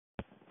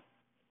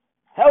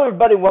Hello,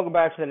 everybody. Welcome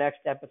back to the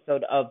next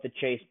episode of the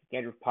Chase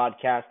McAndrew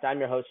podcast. I'm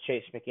your host,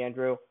 Chase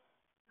McAndrew,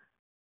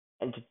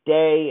 and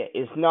today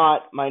is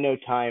not my No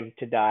Time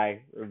to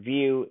Die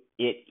review.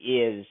 It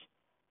is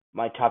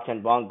my top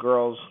 10 Bond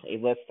girls, a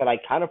list that I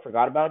kind of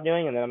forgot about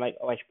doing, and then I'm like,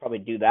 oh, I should probably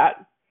do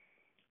that.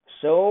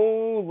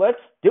 So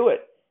let's do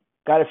it.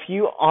 Got a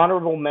few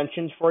honorable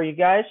mentions for you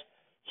guys.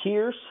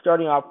 Here,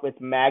 starting off with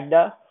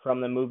Magda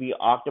from the movie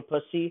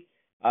Octopussy,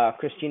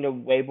 Christina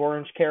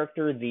Wayborn's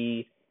character,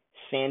 the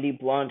sandy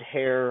blonde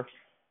hair,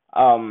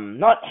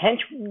 not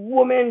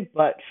henchwoman,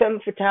 but femme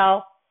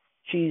fatale.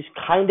 She's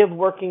kind of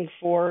working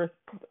for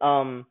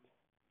the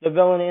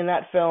villain in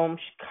that film.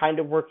 She's kind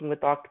of working with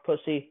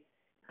Octopussy.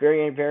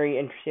 Very, very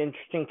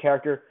interesting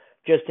character.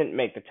 Just didn't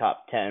make the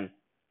top 10.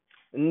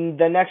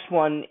 The next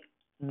one,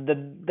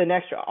 the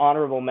next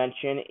honorable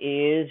mention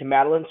is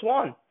Madeline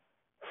Swan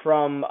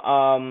from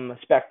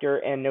Spectre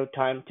and No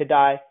Time to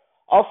Die.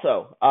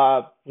 Also,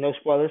 no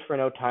spoilers for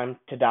No Time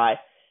to Die,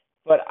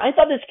 but I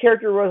thought this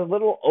character was a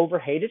little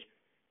overhated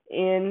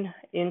in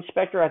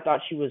Spectre. I thought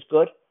she was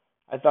good.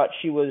 I thought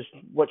she was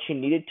what she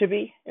needed to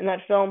be in that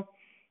film.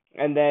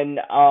 And then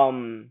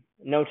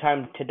No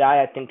Time to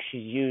Die, I think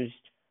she's used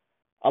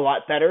a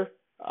lot better.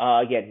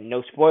 Again,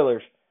 no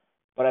spoilers,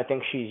 but I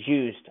think she's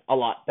used a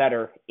lot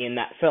better in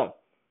that film.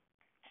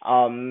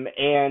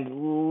 And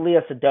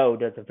Léa Seydoux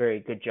does a very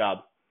good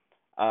job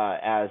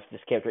as this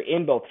character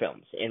in both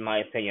films, in my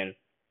opinion.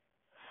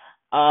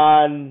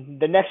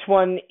 The next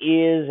one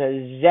is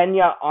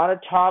Xenia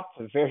Onatopp.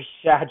 Very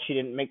sad she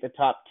didn't make the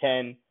top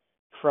 10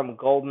 from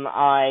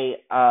GoldenEye.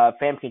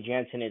 Famke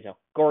Janssen is a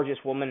gorgeous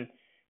woman.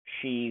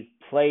 She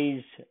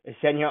plays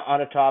Xenia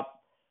Onatopp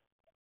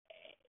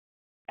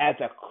as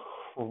a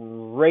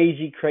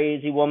crazy,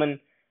 crazy woman,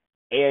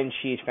 and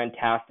she's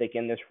fantastic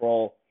in this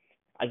role.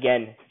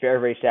 Again,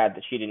 very, very sad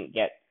that she didn't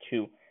get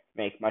to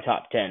make my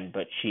top 10,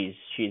 but she's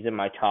in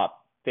my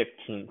top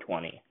 15,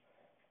 20.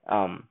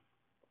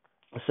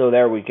 So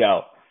there we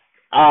go.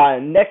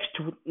 Next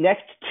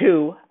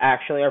two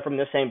actually are from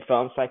the same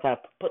film, so I kind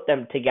of put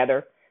them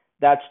together.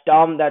 That's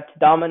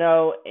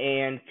Domino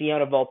and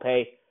Fiona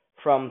Volpe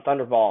from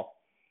Thunderball.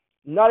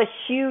 Not a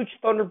huge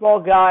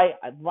Thunderball guy.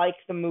 I like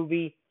the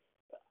movie,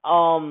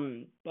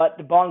 but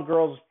the Bond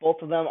girls,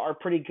 both of them are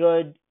pretty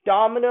good.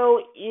 Domino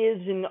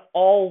is an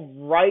all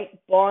right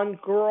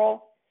Bond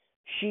girl.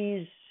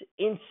 She's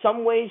in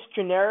some ways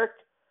generic,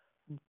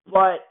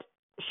 but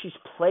she's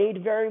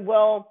played very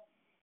well,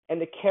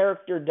 and the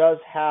character does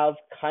have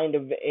kind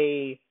of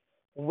a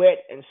wit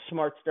and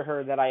smarts to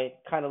her that I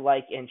kind of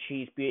like, and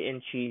she's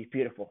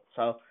beautiful.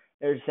 So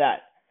there's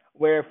that.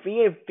 Where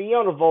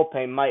Fiona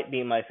Volpe might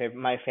be my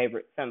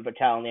favorite femme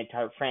fatale in the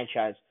entire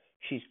franchise.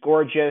 She's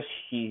gorgeous.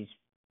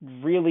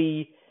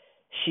 Really,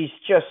 she's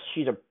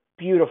a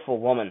beautiful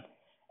woman,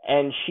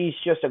 and she's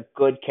just a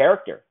good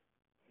character.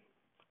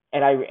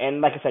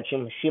 And like I said,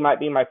 she might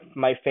be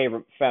my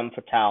favorite femme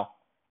fatale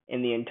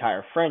in the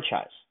entire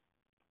franchise.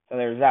 So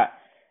there's that.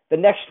 The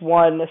next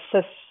one,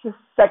 the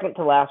second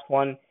to last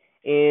one,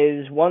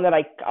 is one that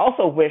I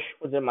also wish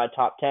was in my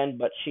top 10,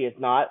 but she is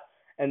not,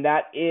 and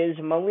that is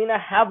Melina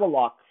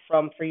Havelock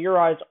from For Your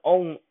Eyes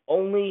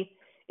Only,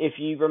 if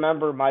you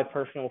remember my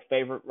personal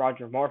favorite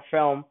Roger Moore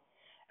film.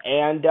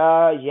 And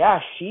yeah,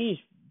 she's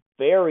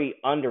very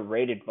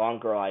underrated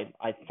Bond girl,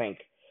 I think.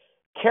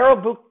 Carol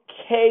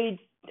Bouquet,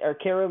 or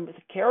Carol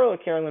or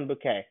Carolyn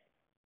Bouquet,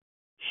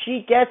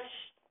 she gets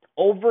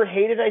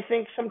overhated, I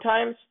think,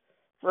 sometimes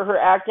for her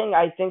acting.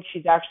 I think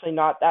she's actually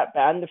not that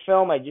bad in the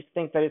film. I just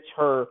think that it's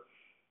her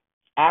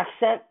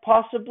accent,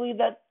 possibly,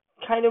 that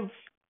kind of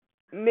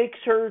makes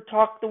her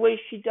talk the way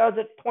she does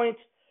at points.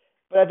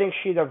 But I think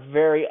she's a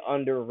very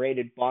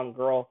underrated Bond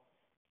girl.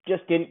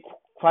 Just didn't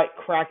quite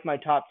crack my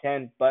top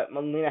 10, but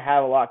Melina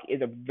Havelock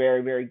is a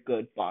very, very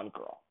good Bond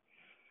girl.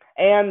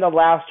 And the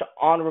last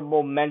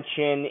honorable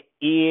mention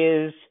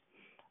is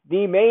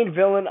the main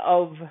villain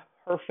of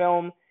her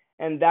film,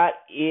 and that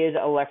is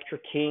Elektra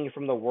King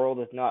from The World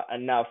Is Not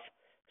Enough.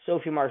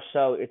 Sophie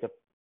Marceau is a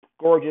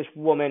gorgeous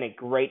woman, a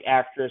great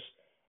actress,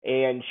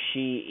 and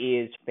she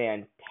is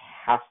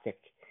fantastic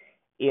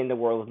in The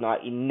World Is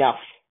Not Enough.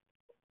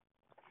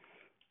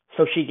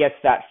 So she gets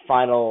that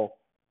final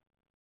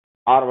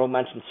honorable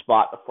mention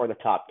spot before the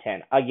top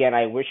 10. Again,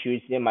 I wish she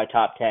was in my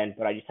top 10,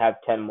 but I just have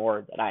 10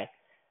 more that I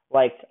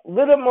like a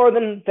little bit more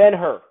than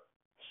her.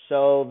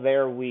 So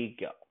there we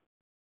go.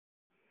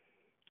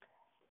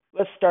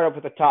 Let's start up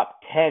with the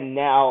top 10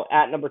 now.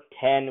 At number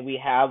 10, we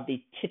have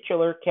the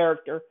titular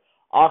character,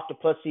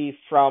 Octopussy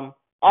from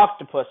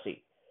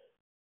Octopussy.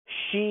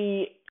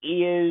 She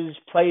is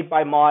played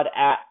by Maud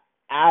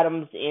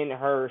Adams in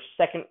her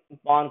second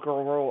Bond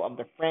girl role of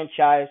the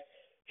franchise.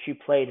 She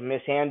played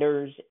Miss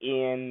Anders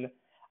in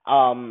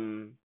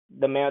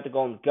The Man with the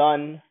Golden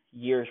Gun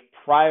years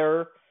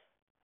prior.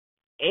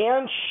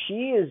 And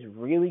she is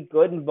really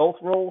good in both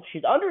roles.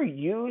 She's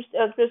underused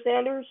as Miss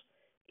Anders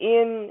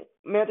in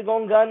Man with the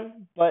Golden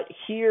Gun, but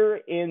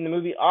here in the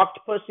movie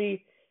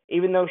Octopussy,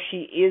 even though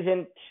she's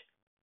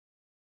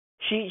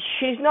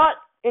not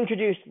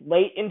introduced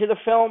late into the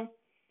film,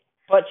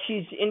 but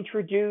she's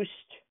introduced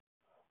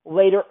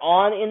later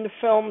on in the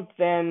film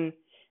than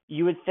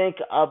you would think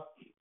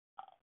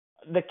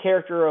the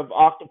character of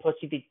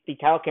Octopussy, the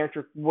title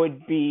character,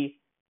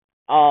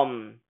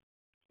 um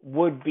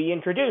would be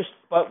introduced.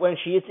 But when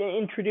she is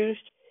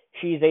introduced,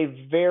 she's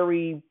a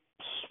very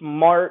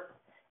smart,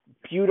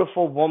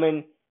 beautiful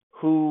woman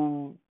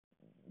who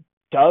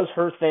does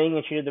her thing,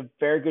 and she did a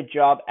very good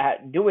job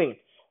at doing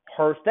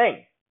her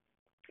thing.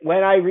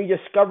 When I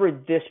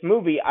rediscovered this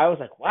movie, I was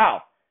like,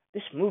 wow,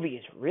 this movie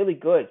is really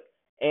good.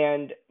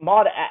 And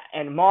Maud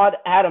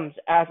Adams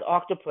as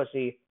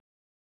Octopussy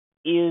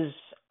is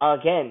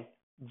again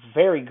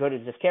very good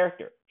as this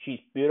character. She's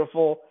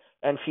beautiful,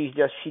 and she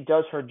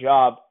does her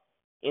job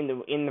in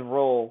the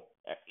role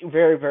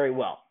very very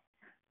well.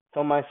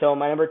 So my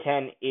number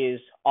 10 is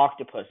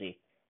Octopussy.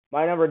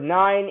 My number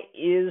 9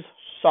 is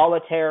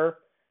Solitaire.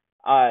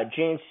 Uh,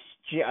 Jane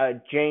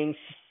Jane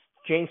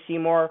Jane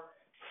Seymour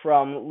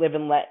from Live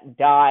and Let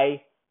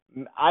Die.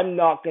 I'm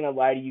not gonna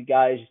lie to you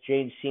guys.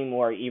 Jane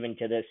Seymour, even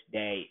to this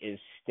day, is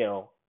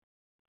still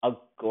a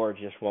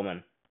gorgeous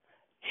woman.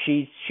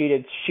 She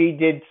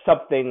did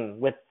something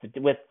with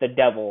the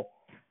devil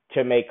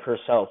to make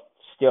herself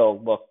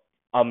still look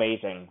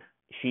amazing.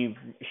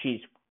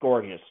 She's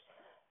gorgeous.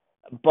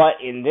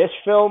 But in this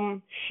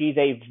film, she's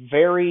a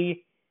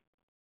very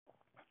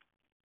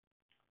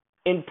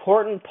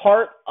important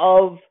part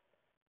of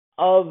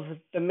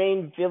the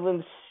main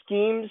villain's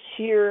schemes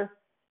here.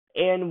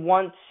 And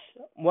once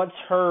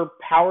her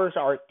powers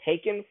are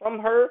taken from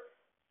her,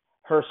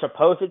 her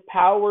supposed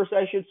powers,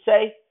 I should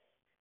say,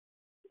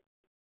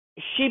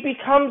 she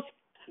becomes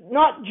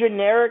not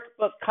generic,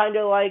 but kind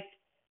of like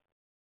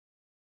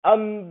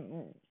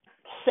um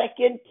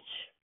second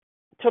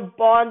to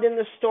Bond in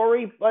the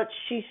story. But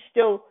she's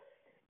still,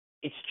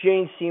 it's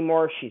Jane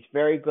Seymour. She's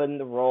very good in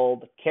the role.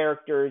 The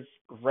character is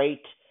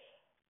great,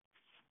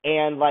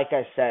 and like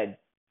I said,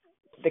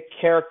 the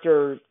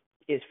character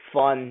is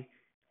fun,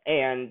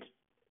 and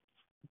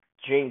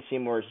Jane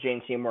Seymour is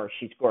Jane Seymour.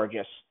 She's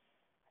gorgeous,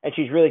 and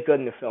she's really good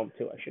in the film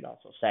too. I should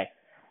also say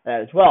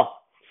that as well.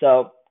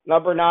 So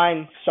number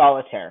 9,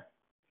 Solitaire.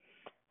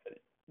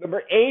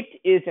 Number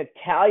 8 is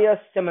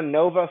Natalia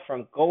Simonova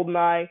from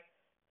Goldeneye.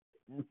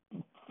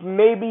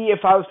 Maybe if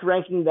I was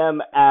ranking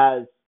them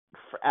as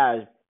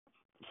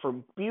for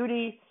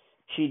beauty,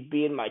 she'd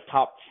be in my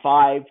top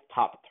 5,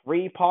 top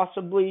 3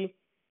 possibly.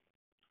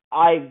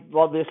 I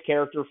love this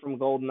character from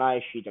Goldeneye.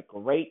 She's a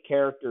great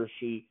character.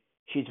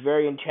 She's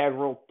very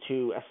integral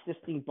to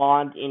assisting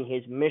Bond in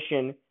his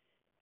mission,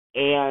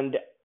 and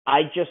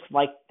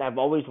I've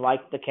always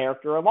liked the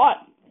character a lot.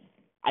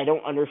 I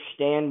don't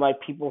understand why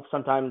people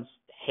sometimes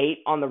hate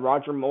on the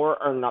Roger Moore,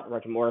 or not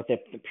Roger Moore, the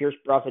Pierce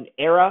Brosnan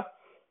era,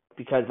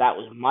 because that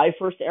was my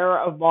first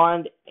era of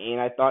Bond, and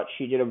I thought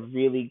she did a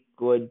really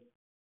good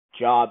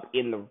job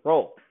in the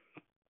role.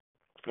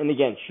 And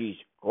again, she's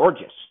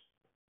gorgeous.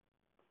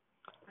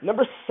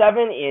 Number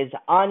 7 is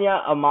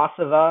Anya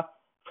Amasova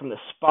from The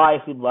Spy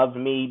Who Loved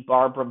Me,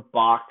 Barbara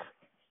Bach.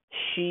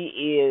 She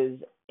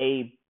is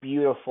a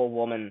beautiful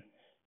woman.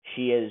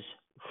 She is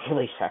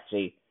really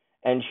sexy,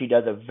 and she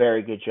does a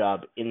very good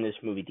job in this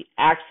movie. The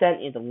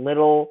accent is a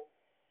little,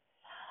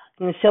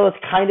 so it's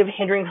kind of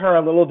hindering her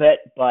a little bit,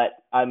 but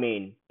I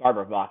mean,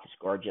 Barbara Bach is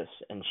gorgeous,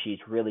 and she's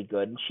really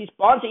good. And she's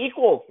Bond's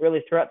equal,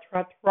 really, throughout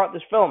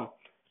this film.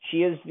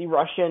 She is the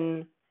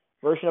Russian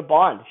version of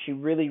Bond. She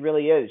really,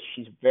 really is.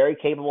 She's very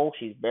capable.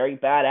 She's very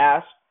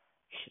badass.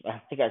 I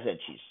think I said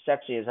she's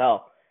sexy as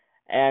hell.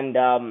 And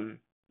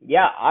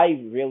yeah, I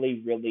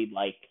really, really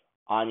like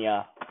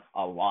Anya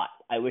a lot.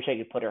 I wish I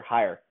could put her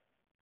higher,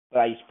 but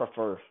I just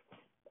prefer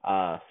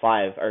 5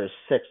 or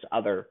 6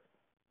 other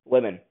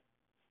women.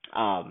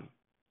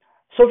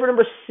 So for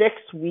number 6,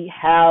 we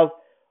have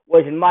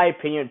was, in my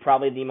opinion,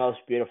 probably the most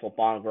beautiful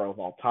Bond girl of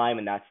all time,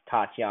 and that's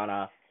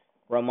Tatiana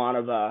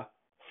Romanova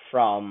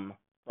from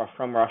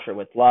Russia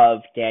with Love.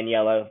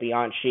 Daniela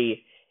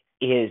Bianchi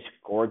is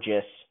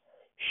gorgeous.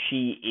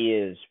 She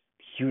is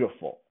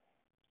beautiful.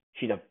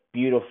 She's a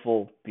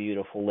beautiful,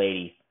 beautiful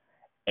lady,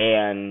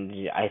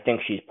 and I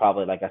think she's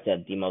probably, like I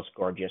said, the most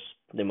gorgeous,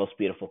 the most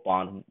beautiful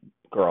Bond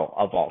girl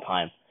of all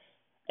time.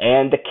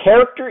 And the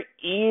character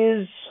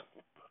is,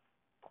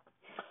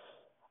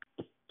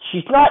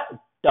 she's not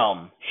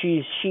dumb.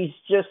 She's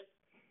just,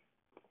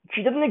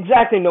 she doesn't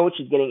exactly know what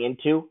she's getting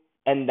into,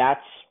 and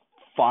that's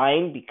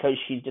fine because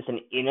she's just an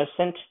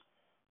innocent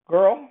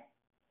girl.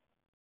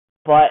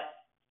 But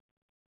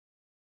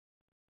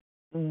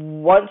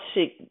once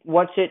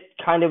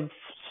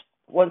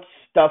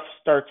stuff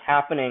starts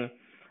happening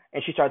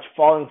and she starts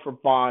falling for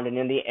Bond, and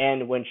in the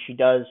end when she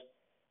does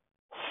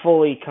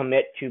fully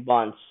commit to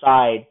Bond's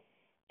side,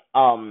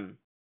 um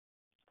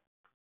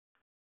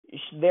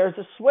there's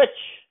a switch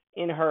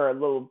in her a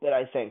little bit,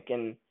 I think,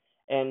 and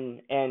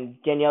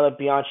Daniela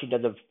Bianchi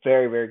does a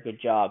very very good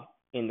job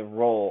in the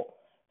role.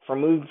 For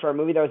a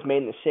movie that was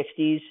made in the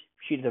 '60s,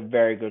 she does a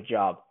very good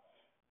job.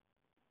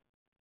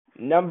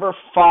 Number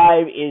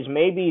 5 is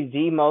maybe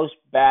the most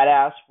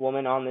badass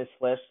woman on this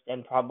list,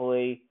 and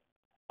probably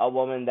a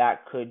woman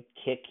that could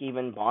kick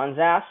even Bond's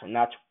ass, and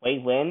that's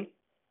Wei Lin.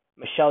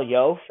 Michelle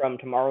Yeoh from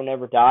Tomorrow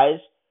Never Dies.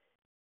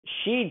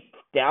 She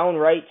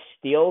downright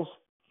steals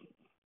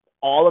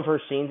all of her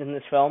scenes in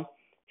this film.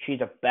 She's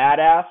a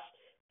badass.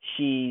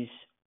 She's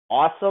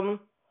awesome.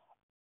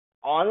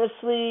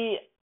 Honestly,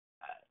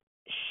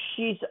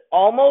 she's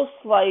almost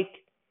like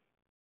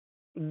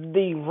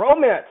the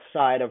romance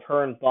side of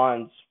her and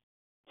Bond's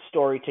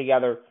story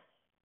together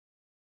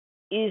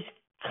is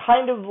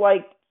kind of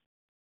like,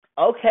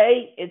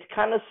 okay, it's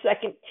kind of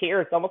second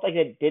tier. It's almost like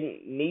it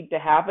didn't need to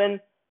happen,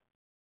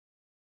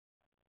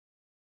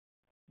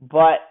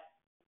 but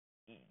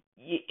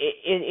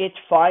it's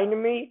fine to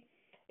me.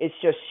 It's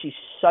just she's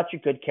such a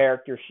good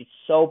character. She's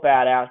so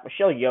badass.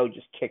 Michelle Yeoh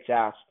just kicks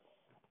ass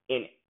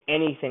in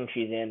anything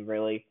she's in,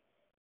 really.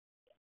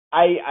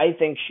 I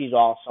think she's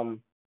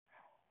awesome.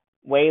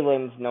 Wei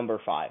Lin's number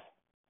 5.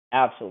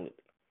 Absolutely.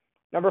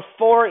 Number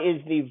 4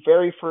 is the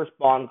very first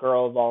Bond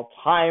girl of all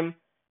time.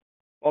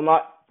 Well,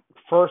 not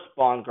first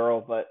Bond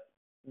girl, but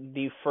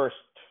the first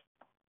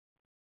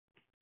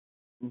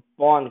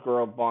Bond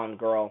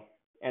girl,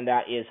 and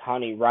that is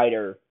Honey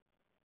Rider,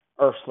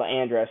 Ursula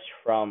Andress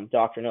from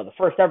Doctor No. The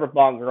first ever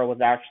Bond girl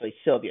was actually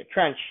Sylvia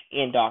Trench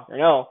in Doctor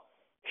No.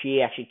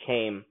 She actually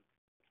came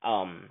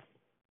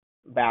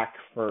back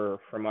for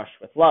Mush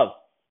with Love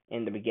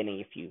in the beginning,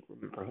 if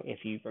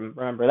you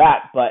remember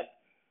that. But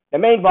the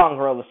main Bond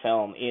girl of the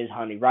film is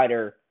Honey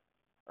Rider,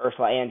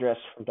 Ursula Andress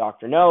from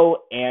Doctor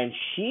No, and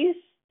she's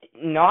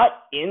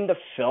not in the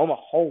film a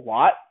whole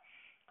lot,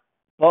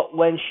 but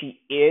when she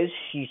is,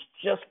 she's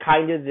just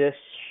kind of this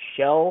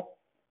shell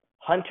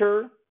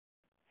hunter,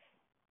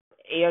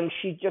 and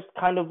she just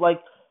kind of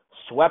like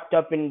swept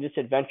up in this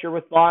adventure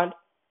with Bond.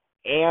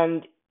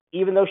 And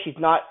even though she's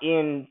not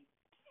in,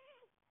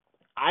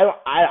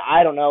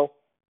 I don't know,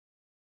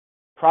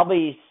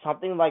 probably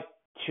something like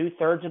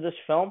 2/3 of this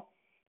film,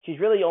 she's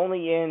really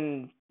only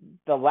in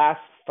the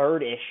last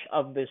third-ish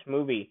of this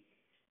movie.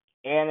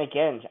 And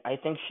again, I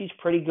think she's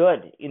pretty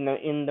good in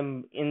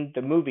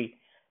the movie.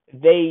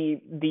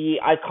 The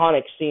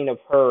iconic scene of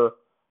her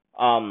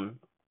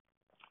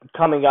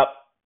coming up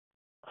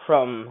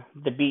from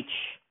the beach,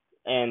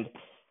 and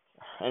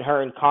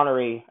her and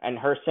Connery, and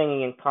her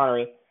singing, and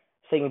Connery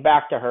singing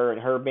back to her,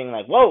 and her being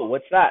like, "Whoa,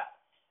 what's that?"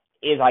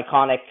 is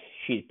iconic.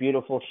 She's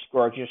beautiful. She's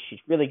gorgeous. She's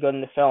really good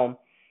in the film.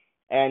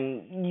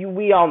 And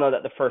we all know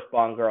that the first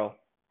Bond girl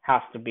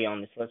has to be on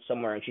this list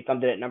somewhere, and she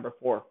comes in at number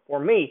 4 for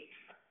me.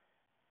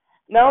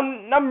 Now,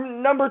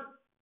 number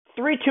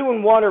 3, 2,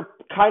 and 1 are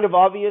kind of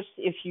obvious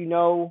if you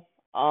know,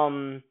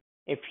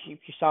 if you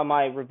saw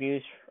my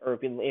reviews, or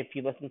if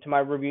you listened to my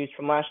reviews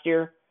from last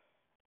year.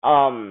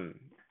 Number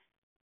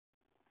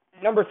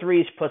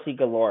 3 is Pussy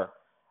Galore.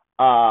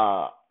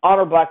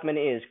 Honor Blackman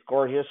is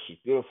gorgeous. She's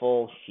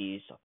beautiful.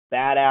 She's a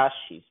badass.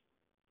 She's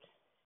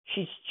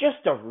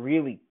just a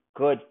really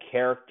good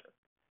character.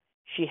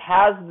 She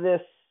has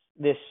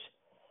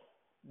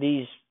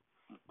these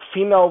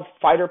female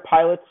fighter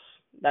pilots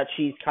that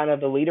she's kind of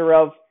the leader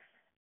of,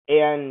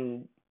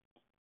 and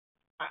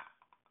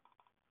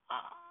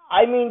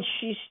I mean,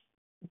 she's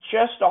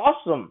just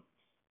awesome.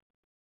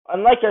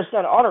 And like I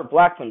said, Honor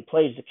Blackman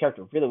plays the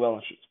character really well,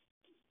 and she's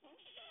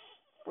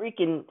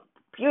freaking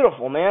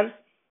beautiful, man.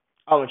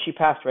 Oh, and she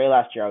passed away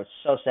last year. I was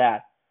so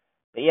sad.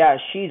 But yeah,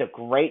 she's a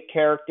great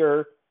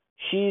character.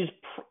 She's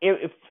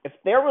if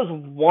there was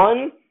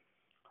one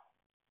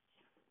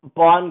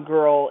Bond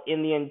girl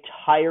in the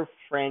entire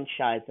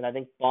franchise that I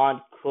think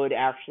Bond could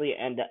actually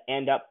end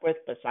up with,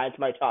 besides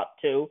my top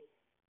 2,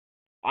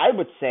 I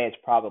would say it's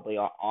probably,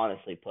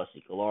 honestly,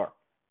 Pussy Galore,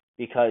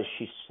 because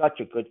she's such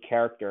a good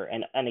character,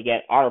 and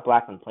again, Honor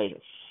Blackman plays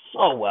it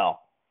so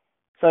well.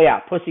 So yeah,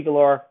 Pussy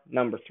Galore,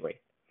 number 3.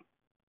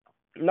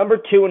 Number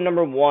 2 and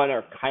number 1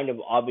 are kind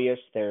of obvious.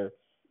 They're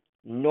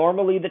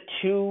normally the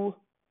 2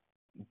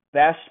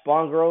 best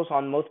Bond girls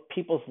on most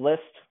people's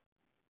list,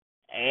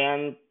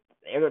 and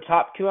they're the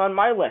top 2 on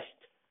my list.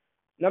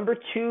 Number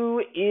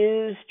 2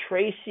 is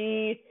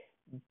Tracy,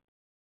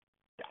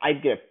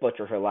 I'm gonna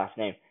butcher her last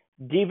name,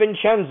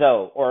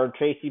 DiVincenzo, or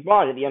Tracy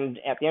Bond at the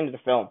end of the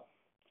film.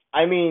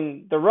 I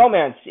mean, the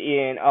romance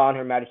on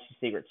Her Majesty's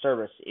Secret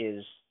Service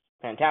is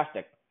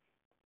fantastic,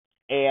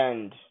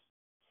 and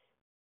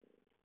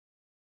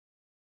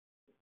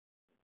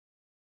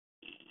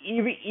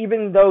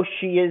even though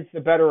she is the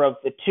better of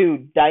the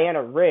 2,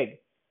 Diana Rigg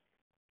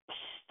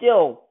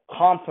still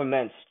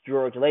compliments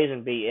George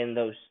Lazenby in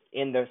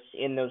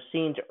those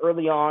scenes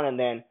early on, and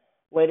then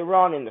later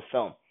on in the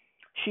film.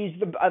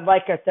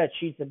 Like I said,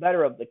 she's the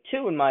better of the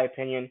 2 in my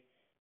opinion,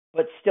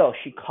 but still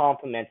she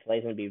compliments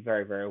Lazenby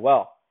very, very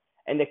well.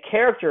 And the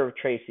character of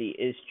Tracy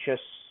is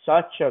just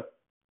such a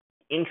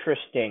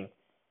interesting,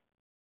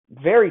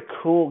 very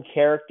cool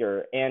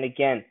character. And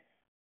again,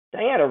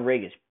 Diana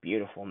Rigg is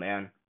beautiful,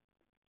 man.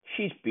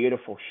 She's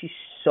beautiful. She's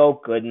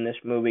so good in this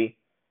movie.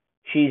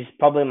 She's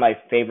probably my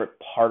favorite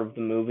part of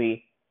the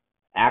movie,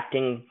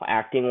 acting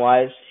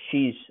wise.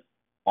 She's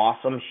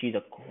awesome. She's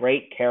a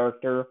great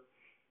character.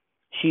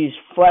 She's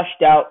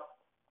fleshed out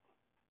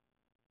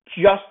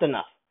just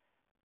enough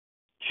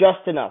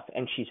just enough,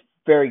 and she's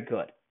very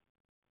good.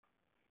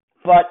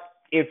 But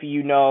if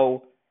you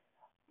know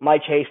my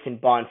taste in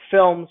Bond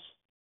films,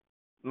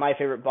 my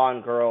favorite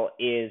Bond girl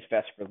is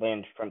Vesper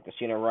Lynd from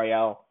Casino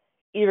Royale.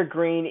 Eva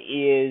Green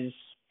is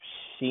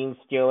scene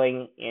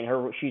stealing in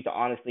her. She's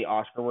honestly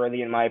Oscar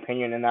worthy in my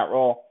opinion in that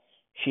role.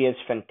 She is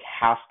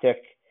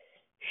fantastic.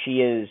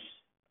 She is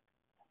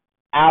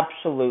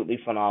absolutely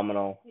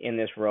phenomenal in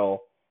this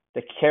role.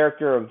 The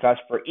character of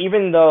Vesper,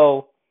 even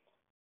though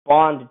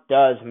Bond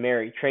does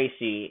marry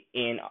Tracy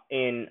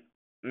in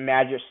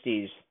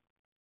Majesties,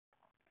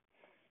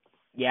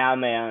 yeah,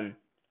 man,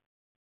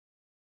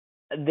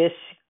 this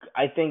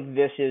I think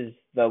this is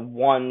the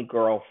one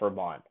girl for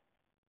Bond.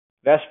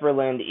 Vesper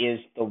Lynd is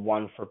the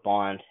one for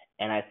Bond,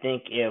 and I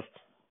think if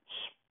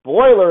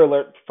spoiler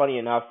alert, funny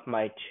enough,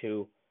 my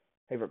two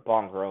favorite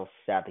Bond girls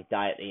sadly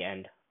die at the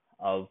end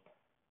of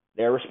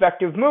their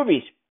respective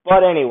movies.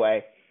 But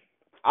anyway,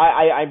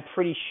 I'm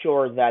pretty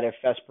sure that if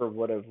Vesper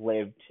would have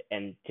lived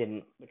and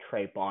didn't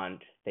betray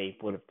Bond, they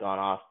would have gone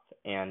off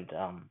and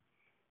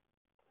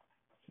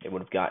they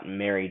would have gotten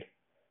married.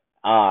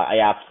 I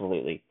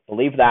absolutely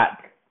believe that.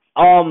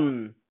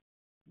 Um,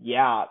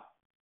 yeah,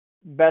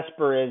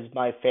 Vesper is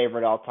my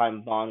favorite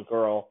all-time Bond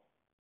girl.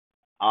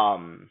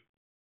 Um,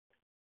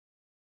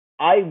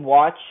 I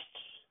watched.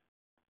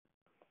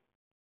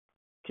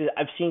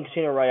 I've seen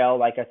Casino Royale,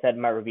 like I said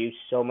in my review,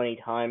 so many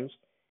times.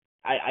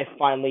 I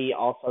finally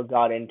also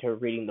got into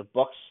reading the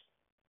books.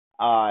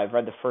 I've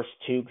read the first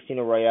two.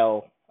 Casino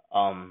Royale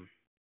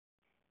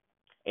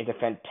is a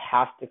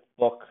fantastic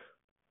book.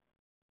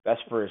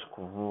 Vesper is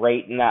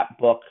great in that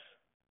book,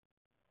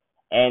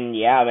 and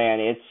yeah,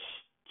 man,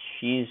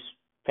 she's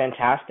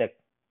fantastic.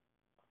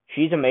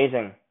 She's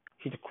amazing.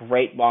 She's a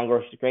great Bond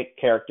girl. She's a great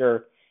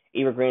character.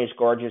 Eva Green is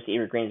gorgeous.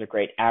 Eva Green is a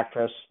great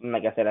actress. And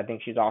like I said, I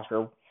think she's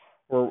Oscar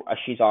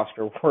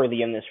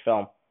worthy in this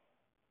film.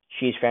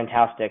 She's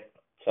fantastic.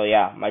 So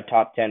yeah, my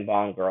top 10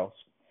 Bond girls.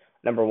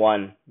 Number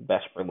one,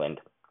 Vesper Lynd.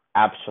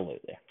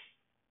 Absolutely.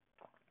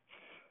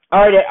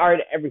 All right,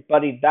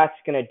 everybody. That's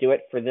gonna do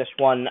it for this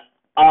one.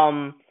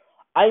 I'm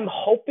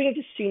hoping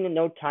to see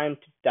No Time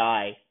to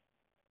Die.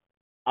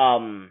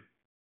 Um,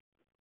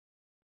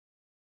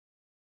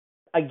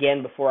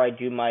 again, before I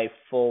do my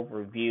full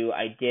review,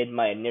 I did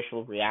my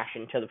initial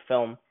reaction to the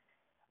film.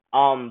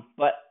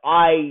 But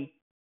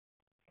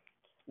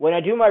when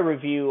I do my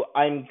review,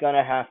 I'm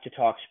gonna have to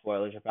talk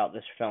spoilers about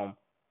this film.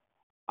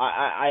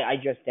 I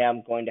just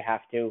am going to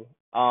have to.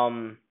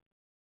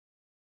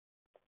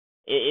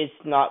 It's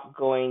not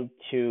going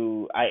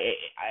to.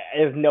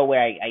 There's no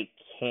way I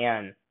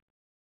can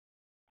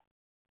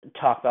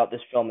talk about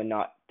this film and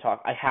not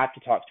talk. I have to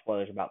talk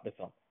spoilers about the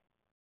film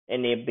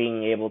and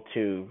being able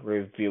to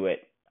review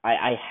it.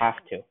 I have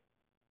to.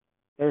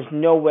 There's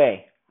no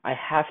way. I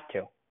have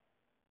to.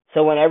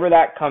 So whenever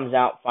that comes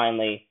out,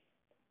 finally,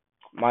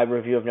 my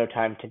review of No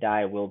Time to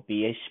Die will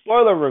be a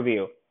spoiler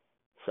review.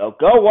 So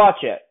go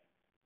watch it,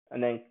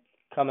 and then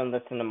come and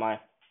listen to my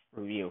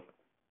review,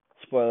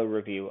 spoiler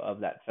review of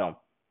that film.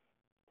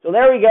 So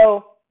there we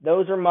go.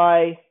 Those are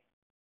my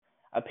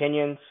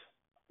opinions,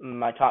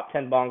 my top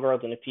 10 Bond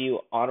girls, and a few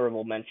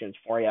honorable mentions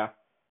for you.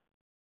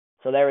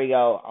 So there we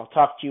go. I'll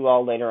talk to you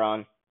all later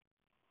on.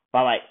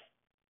 Bye bye.